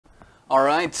All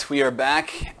right, we are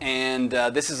back, and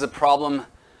this is a problem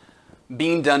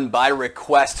being done by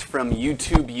request from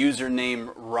YouTube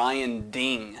username Ryan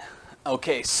Ding.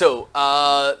 Okay, so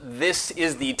this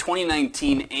is the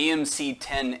 2019 AMC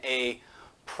 10A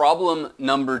problem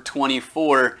number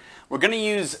 24. We're going to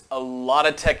use a lot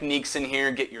of techniques in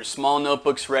here. Get your small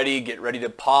notebooks ready. Get ready to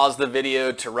pause the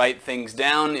video to write things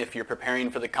down if you're preparing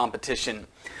for the competition.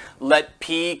 Let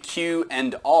P, Q,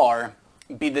 and R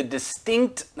be the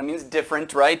distinct, that means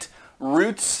different, right,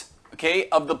 roots, okay,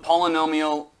 of the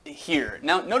polynomial here.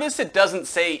 Now, notice it doesn't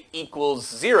say equals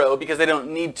 0 because they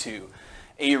don't need to.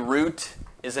 A root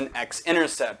is an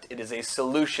x-intercept. It is a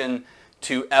solution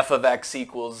to f of x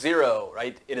equals 0,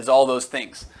 right? It is all those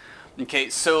things. Okay,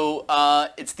 so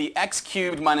it's the x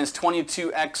cubed minus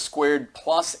 22x squared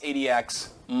plus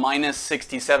 80x minus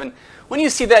 67. When you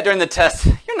see that during the test,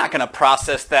 you're not going to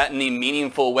process that in any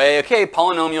meaningful way. Okay,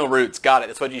 polynomial roots, got it.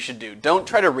 That's what you should do. Don't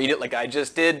try to read it like I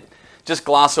just did. Just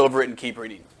gloss over it and keep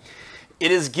reading.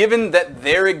 It is given that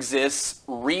there exists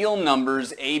real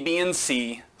numbers a, b, and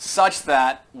c such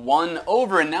that 1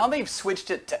 over, and now they've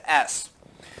switched it to s.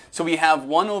 So we have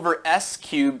 1 over s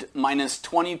cubed minus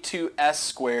 22s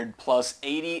squared plus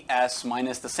 80s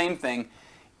minus the same thing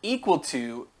equal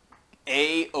to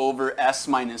a over s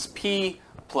minus p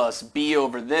plus b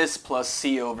over this plus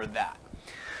c over that.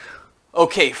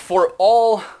 Okay, for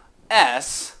all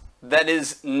s that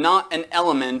is not an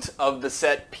element of the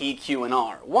set P, Q, and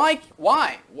R. Why?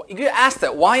 You could ask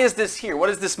that. Why is this here? What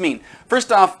does this mean?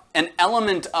 First off, an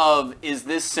element of is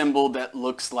this symbol that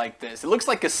looks like this. It looks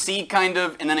like a C kind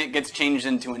of, and then it gets changed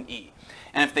into an E.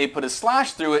 And if they put a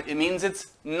slash through it, it means it's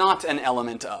not an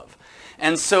element of.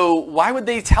 And so why would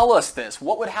they tell us this?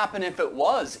 What would happen if it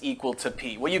was equal to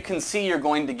P? Well, you can see you're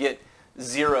going to get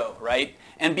 0, right?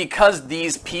 And because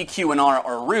these P, Q, and R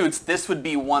are roots, this would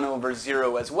be 1 over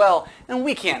 0 as well. And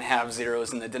we can't have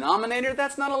zeros in the denominator.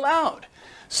 That's not allowed.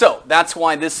 So that's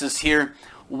why this is here.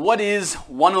 What is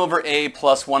 1 over A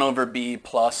plus 1 over B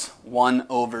plus 1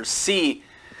 over C?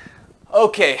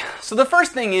 Okay, so the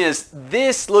first thing is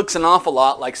this looks an awful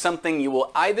lot like something you will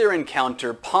either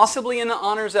encounter possibly in an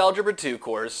Honors Algebra 2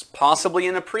 course, possibly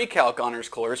in a pre-calc honors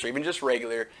course, or even just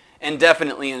regular, and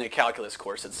definitely in a calculus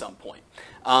course at some point.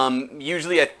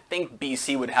 Usually I think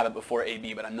BC would have it before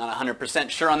AB, but I'm not 100%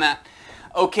 sure on that.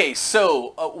 Okay,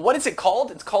 so what is it called?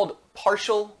 It's called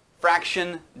partial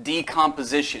fraction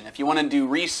decomposition. If you want to do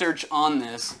research on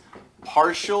this,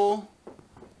 partial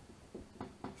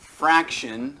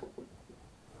fraction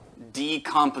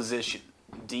decomposition.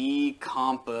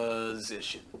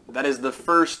 Decomposition. That is the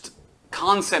first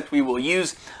concept we will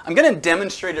use. I'm going to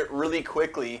demonstrate it really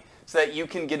quickly so that you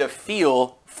can get a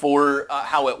feel for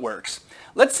how it works.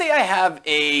 Let's say I have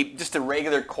just a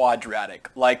regular quadratic,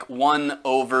 like 1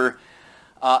 over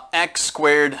x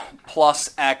squared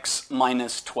plus x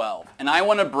minus 12. And I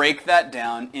want to break that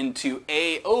down into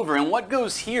a over, and what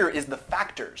goes here is the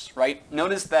factors, right?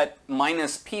 Notice that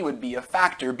minus p would be a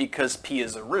factor because p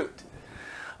is a root.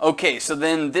 Okay, so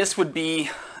then this would be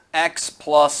x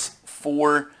plus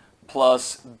 4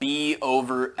 plus b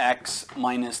over x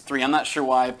minus 3. I'm not sure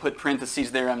why I put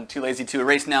parentheses there. I'm too lazy to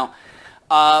erase now.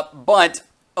 But,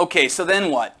 okay, so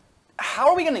then what? How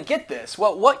are we going to get this?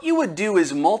 Well, what you would do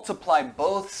is multiply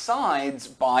both sides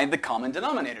by the common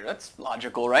denominator. That's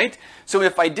logical, right? So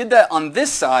if I did that on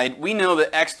this side, we know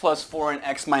that x plus 4 and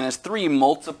x minus 3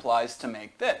 multiplies to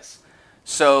make this.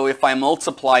 So if I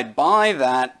multiplied by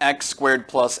that x squared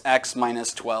plus x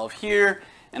minus 12 here,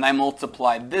 and I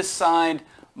multiplied this side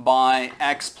by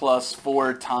x plus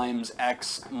 4 times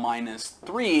x minus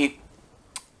 3,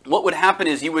 what would happen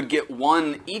is you would get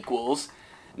 1 equals.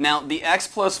 Now the x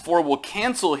plus 4 will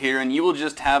cancel here, and you will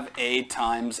just have a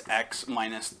times x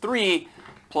minus 3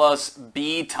 plus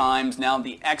b times, now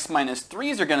the x minus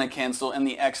 3's are going to cancel, and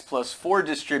the x plus 4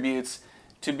 distributes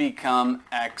to become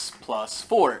x plus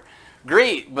 4.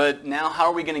 Great, but now how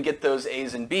are we going to get those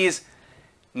a's and b's?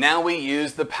 Now we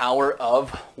use the power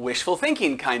of wishful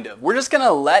thinking, kind of. We're just going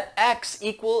to let x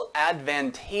equal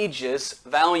advantageous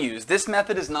values. This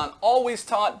method is not always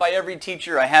taught by every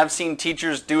teacher. I have seen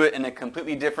teachers do it in a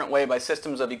completely different way by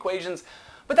systems of equations,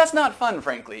 but that's not fun,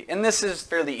 frankly, and this is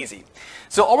fairly easy.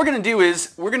 So all we're going to do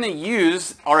is we're going to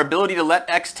use our ability to let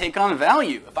x take on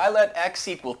value. If I let x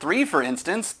equal 3, for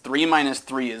instance, 3 minus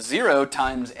 3 is 0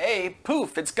 times a,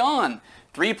 poof, it's gone.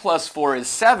 3 plus 4 is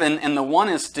 7, and the 1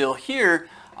 is still here.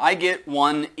 I get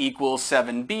 1 equals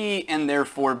 7b, and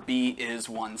therefore b is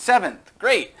 1/7.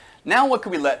 Great. Now what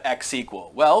could we let x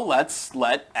equal? Well, let's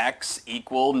let x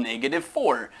equal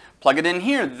 -4. Plug it in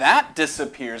here. That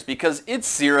disappears because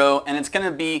it's 0, and it's going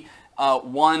to be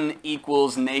 1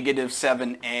 equals negative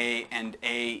 7a and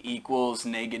a equals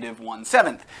negative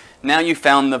 1/7. Now you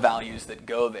found the values that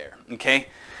go there, okay?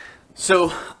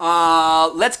 So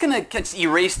let's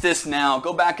erase this now.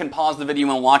 Go back and pause the video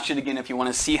and watch it again if you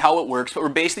want to see how it works. But we're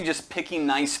basically just picking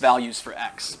nice values for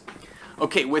x.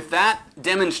 Okay, with that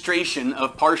demonstration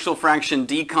of partial fraction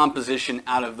decomposition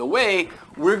out of the way,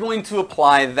 we're going to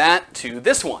apply that to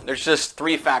this one. There's just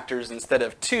 3 factors instead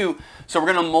of 2, so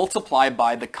we're going to multiply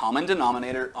by the common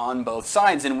denominator on both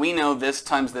sides, and we know this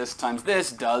times this times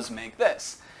this does make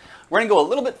this. We're going to go a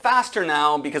little bit faster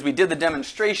now because we did the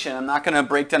demonstration. I'm not going to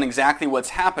break down exactly what's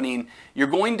happening. You're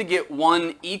going to get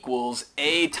 1 equals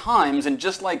a times, and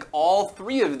just like all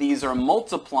 3 of these are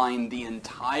multiplying the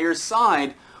entire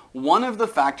side, one of the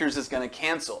factors is going to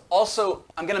cancel. Also,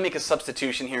 I'm going to make a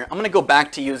substitution here. I'm going to go back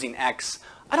to using x.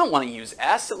 I don't want to use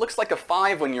s. It looks like a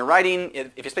 5 when you're writing.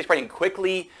 If you're writing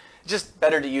quickly, it's just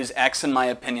better to use x in my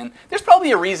opinion. There's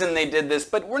probably a reason they did this,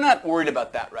 but we're not worried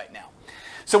about that right now.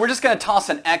 So we're just going to toss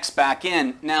an x back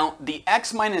in. Now, the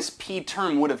x minus p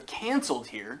term would have canceled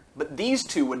here, but these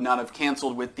two would not have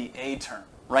canceled with the a term,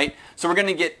 right? So we're going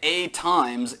to get a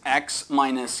times x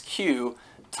minus q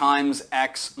times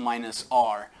x minus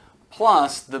r,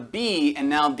 plus the b, and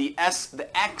now the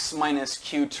x minus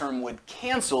q term would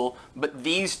cancel, but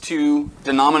these two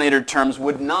denominator terms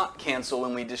would not cancel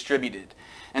when we distributed.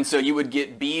 And so you would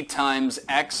get b times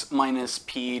x minus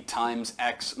p times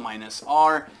x minus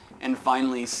r, and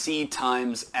finally c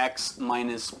times x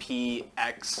minus p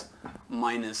x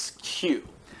minus q.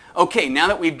 Okay, now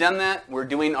that we've done that, we're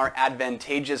doing our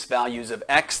advantageous values of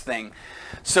x thing.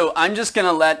 So I'm just going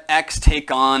to let x take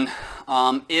on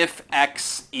if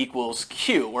x equals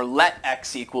q, or let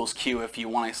x equals q if you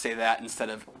want to say that instead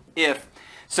of if.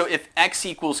 So if x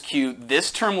equals q,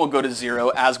 this term will go to 0,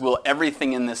 as will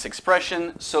everything in this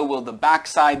expression. So will the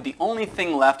backside. The only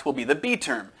thing left will be the b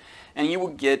term. And you will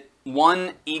get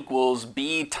 1 equals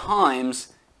b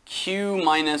times q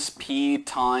minus p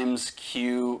times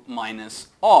q minus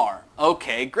r.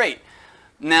 Okay, great.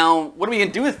 Now, what are we going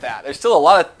to do with that? There's still a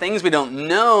lot of things we don't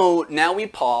know. Now we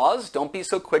pause. Don't be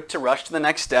so quick to rush to the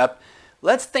next step.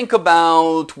 Let's think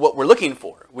about what we're looking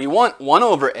for. We want 1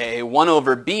 over a, 1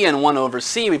 over b, and 1 over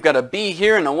c. We've got a b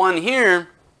here and a 1 here.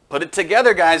 Put it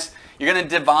together, guys. You're going to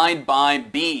divide by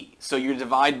b. So you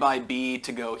divide by b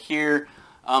to go here.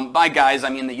 By guys, I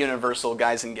mean the universal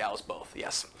guys and gals both,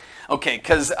 yes. Okay,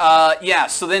 because, yeah,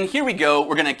 so then here we go.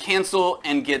 We're going to cancel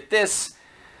and get this.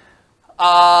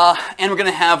 And we're going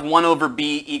to have 1 over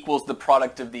b equals the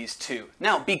product of these two.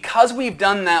 Now, because we've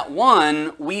done that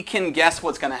one, we can guess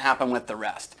what's going to happen with the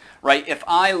rest, right? If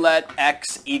I let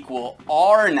x equal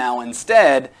r now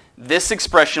instead, this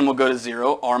expression will go to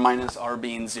 0, r minus r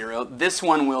being 0. This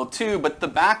one will too, but the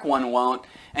back one won't.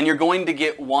 And you're going to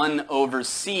get 1 over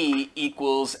c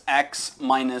equals x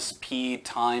minus p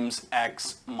times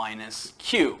x minus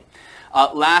q.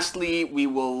 Lastly, we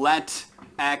will let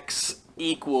x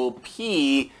equal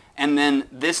p, and then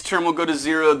this term will go to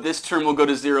 0, this term will go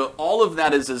to 0. All of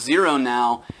that is a 0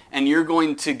 now, and you're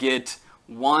going to get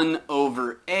 1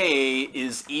 over a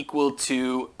is equal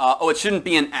to, oh, it shouldn't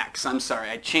be an x. I'm sorry,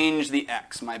 I changed the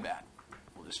x, my bad.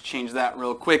 We'll just change that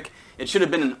real quick. It should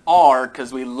have been an r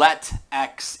because we let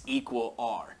x equal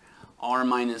r. R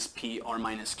minus p, r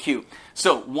minus q.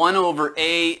 So 1 over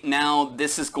a, now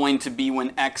this is going to be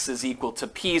when x is equal to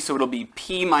p, so it'll be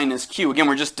p minus q. Again,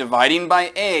 we're just dividing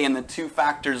by a, and the two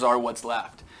factors are what's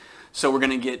left. So we're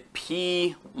going to get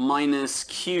p minus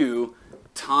q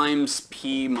times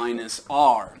p minus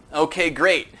r. Okay,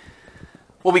 great.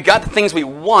 Well, we got the things we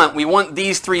want. We want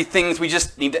these 3 things. We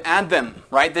just need to add them,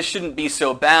 right? This shouldn't be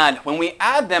so bad. When we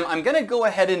add them, I'm going to go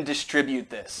ahead and distribute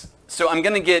this. So I'm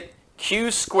going to get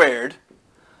q squared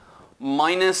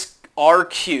minus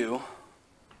rq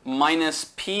minus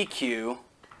pq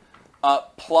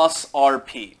plus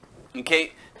rp.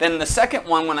 Okay? Then the second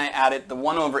one, when I add it, the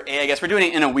 1 over a, I guess we're doing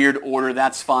it in a weird order.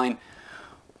 That's fine.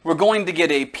 We're going to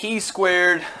get a p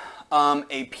squared.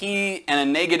 A p and a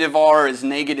negative r is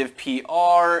negative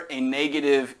pr, a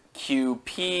negative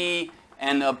qp,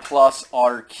 and a plus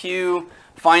rq.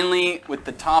 Finally, with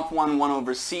the top one, 1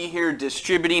 over c here,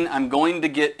 distributing, I'm going to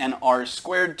get an r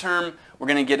squared term. We're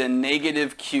going to get a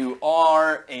negative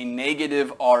qr, a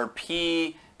negative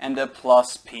rp, and a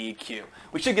plus pq.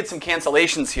 We should get some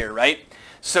cancellations here, right?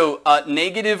 So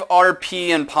negative rp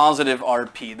and positive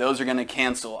rp, those are going to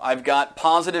cancel. I've got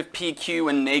positive pq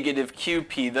and negative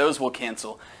qp, those will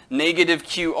cancel. Negative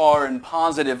qr and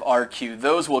positive rq,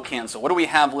 those will cancel. What do we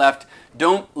have left?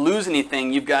 Don't lose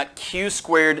anything. You've got q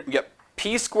squared, you got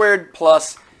p squared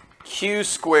plus q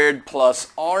squared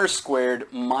plus r squared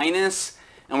minus,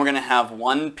 and we're going to have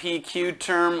one PQ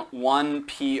term, one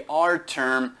PR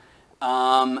term,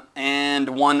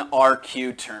 and one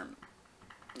RQ term.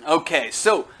 Okay,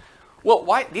 so, well,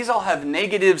 why these all have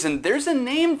negatives, and there's a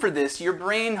name for this. Your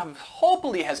brain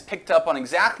hopefully has picked up on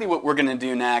exactly what we're going to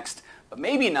do next, but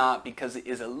maybe not, because it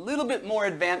is a little bit more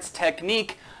advanced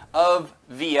technique of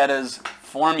Vieta's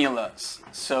formulas.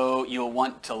 So you'll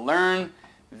want to learn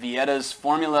Vieta's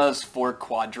formulas for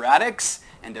quadratics,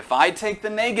 and if I take the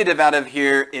negative out of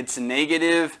here, it's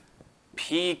negative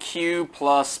PQ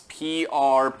plus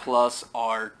PR plus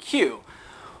RQ.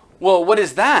 Well, what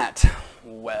is that?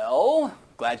 Well,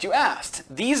 glad you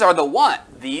asked. These are the what?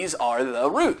 These are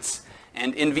the roots.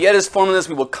 And in Vieta's formulas,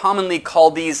 we will commonly call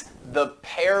these the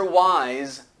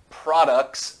pairwise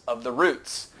products of the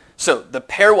roots. So the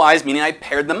pairwise, meaning I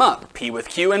paired them up, P with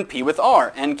Q and P with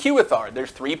R and Q with R.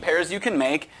 There's three pairs you can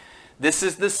make. This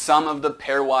is the sum of the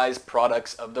pairwise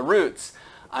products of the roots.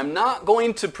 I'm not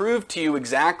going to prove to you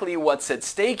exactly what's at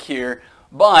stake here,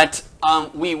 but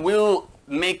we will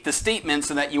make the statement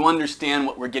so that you understand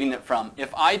what we're getting it from.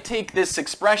 If I take this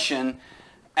expression,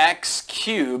 x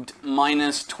cubed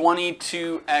minus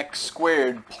 22x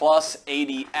squared plus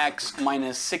 80x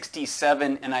minus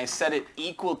 67, and I set it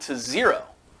equal to 0,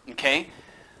 okay?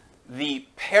 The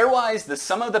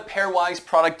sum of the pairwise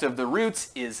product of the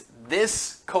roots is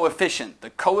this coefficient,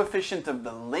 the coefficient of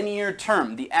the linear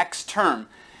term, the x term,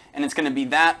 and it's going to be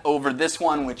that over this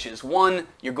one, which is 1.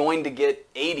 You're going to get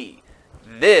 80.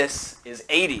 This is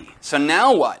 80. So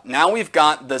now what? Now we've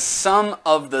got the sum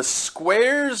of the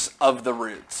squares of the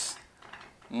roots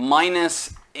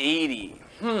minus 80.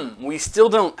 We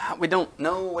don't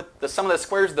know what the sum of the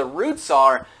squares of the roots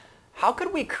are. How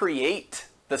could we create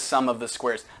the sum of the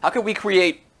squares? How could we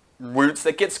create roots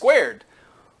that get squared?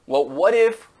 Well, what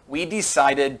if we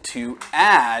decided to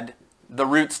add the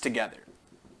roots together?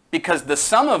 Because the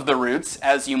sum of the roots,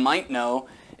 as you might know,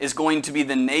 is going to be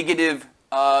the negative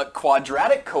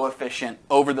quadratic coefficient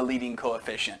over the leading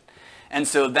coefficient. And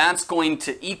so that's going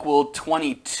to equal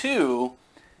 22.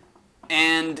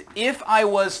 And if I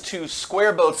was to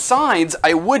square both sides,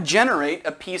 I would generate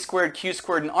a p squared, q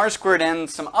squared, and r squared, and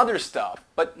some other stuff.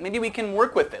 But maybe we can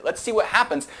work with it. Let's see what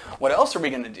happens. What else are we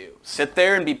going to do? Sit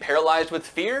there and be paralyzed with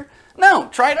fear? No,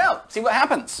 try it out. See what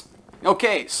happens.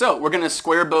 Okay, so we're going to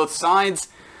square both sides.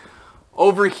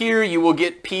 Over here, you will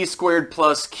get p squared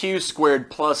plus q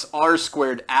squared plus r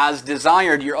squared as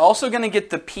desired. You're also going to get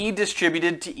the p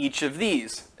distributed to each of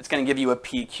these. It's going to give you a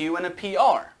pq and a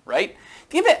pr, right?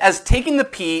 Think of it as taking the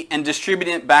p and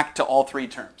distributing it back to all three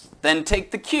terms. Then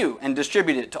take the q and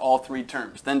distribute it to all three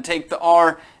terms. Then take the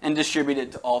r and distribute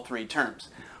it to all three terms.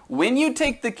 When you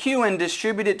take the q and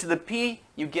distribute it to the p,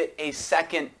 you get a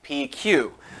second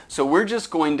pq. So we're just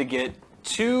going to get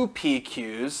two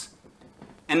pq's.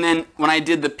 And then when I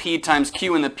did the p times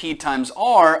q and the p times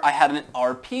r, I had an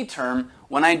rp term.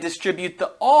 When I distribute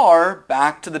the r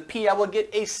back to the p, I will get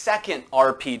a second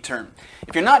rp term.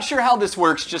 If you're not sure how this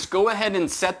works, just go ahead and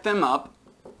set them up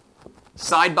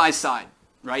side by side,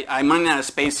 right? I'm running out of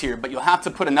space here, but you'll have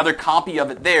to put another copy of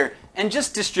it there and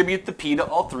just distribute the p to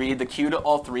all three, the q to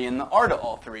all three, and the r to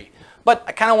all three. But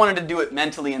I kind of wanted to do it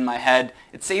mentally in my head.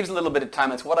 It saves a little bit of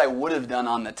time. It's what I would have done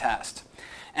on the test.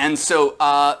 And so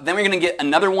then we're going to get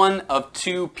another one of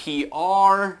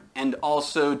 2PR and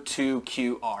also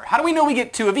 2QR. How do we know we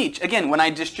get two of each? Again, when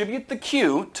I distribute the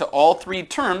Q to all three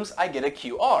terms, I get a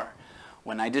QR.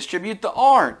 When I distribute the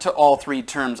R to all three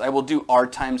terms, I will do R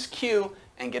times Q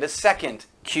and get a second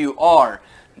QR.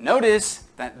 Notice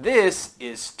that this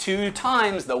is 2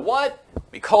 times the what?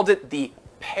 We called it the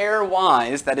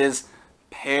pairwise, that is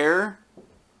pairwise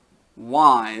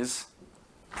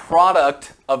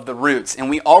product of the roots, and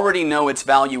we already know its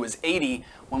value is 80.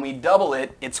 When we double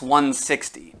it, it's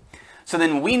 160. So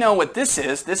then we know what this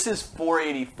is. This is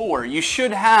 484. You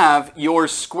should have your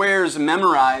squares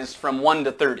memorized from 1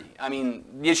 to 30. I mean,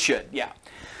 you should, yeah.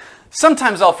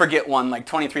 Sometimes I'll forget one, like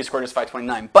 23 squared is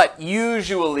 529, but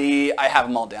usually I have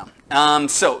them all down.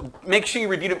 So make sure you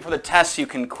reviewed it for the test so you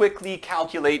can quickly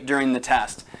calculate during the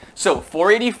test. So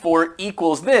 484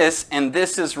 equals this, and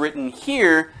this is written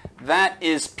here. That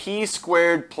is p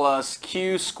squared plus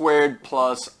q squared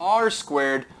plus r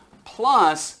squared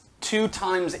plus 2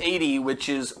 times 80, which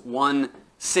is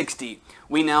 160.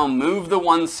 We now move the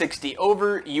 160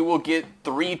 over. You will get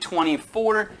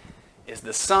 324 is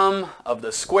the sum of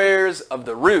the squares of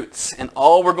the roots. And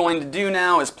all we're going to do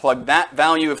now is plug that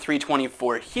value of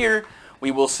 324 here.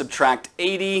 We will subtract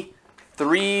 80.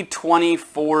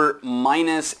 324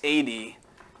 minus 80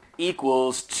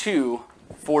 equals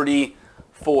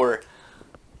 244.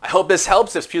 I hope this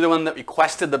helps if you're the one that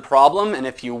requested the problem, and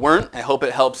if you weren't, I hope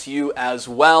it helps you as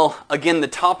well. Again, the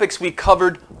topics we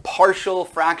covered: partial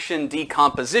fraction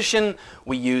decomposition,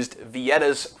 we used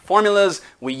Vieta's formulas,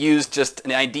 we used just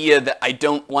an idea that I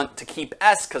don't want to keep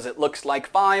S because it looks like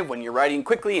 5 when you're writing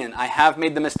quickly, and I have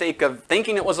made the mistake of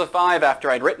thinking it was a 5 after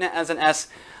I'd written it as an S.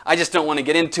 I just don't want to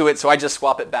get into it, so I just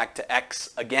swap it back to X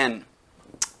again.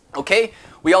 Okay,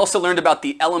 we also learned about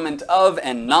the element of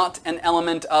and not an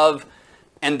element of.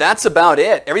 And that's about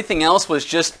it. Everything else was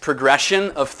just progression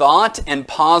of thought and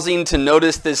pausing to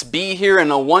notice this B here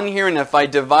and a 1 here, and if I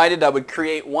divided, I would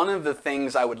create one of the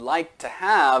things I would like to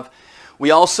have. We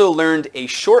also learned a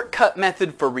shortcut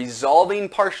method for resolving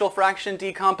partial fraction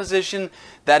decomposition,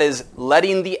 that is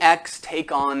letting the X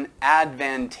take on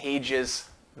advantageous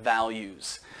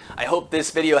values. I hope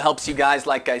this video helps you guys.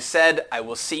 Like I said, I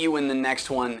will see you in the next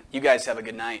one. You guys have a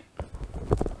good night.